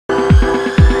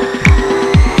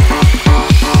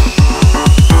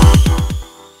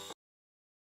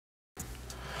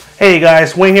Hey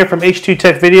guys, Wayne here from H2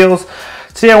 Tech Videos.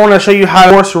 Today I want to show you how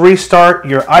to force restart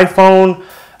your iPhone.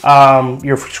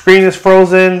 Your screen is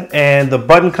frozen and the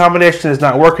button combination is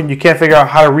not working. You can't figure out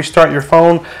how to restart your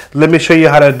phone. Let me show you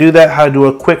how to do that, how to do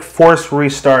a quick force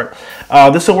restart.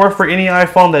 This will work for any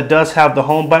iPhone that does have the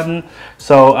home button.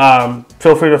 So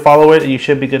feel free to follow it and you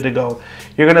should be good to go.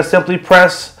 You're going to simply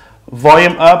press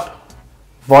volume up,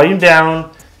 volume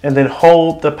down, and then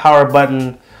hold the power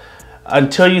button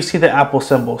until you see the Apple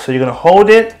symbol. So you're going to hold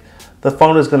it, the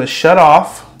phone is going to shut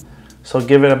off, so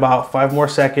give it about 5 more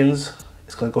seconds.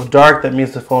 It's going to go dark, that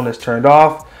means the phone is turned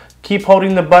off. Keep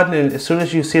holding the button, and as soon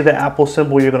as you see the Apple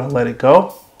symbol, you're going to let it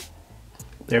go.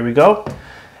 There we go.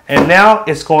 And now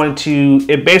it's going to,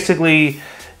 it basically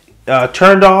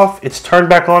turned off, it's turned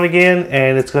back on again,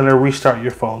 and it's going to restart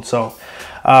your phone. So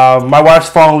my wife's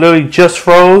phone literally just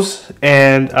froze,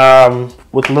 and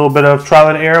with a little bit of trial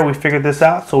and error, we figured this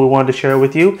out, so we wanted to share it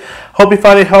with you. Hope you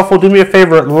found it helpful. Do me a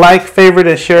favor, like, favorite,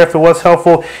 and share if it was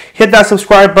helpful. Hit that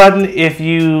subscribe button if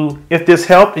this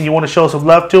helped and you want to show some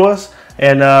love to us.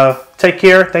 And take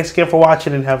care. Thanks again for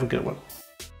watching, and have a good one.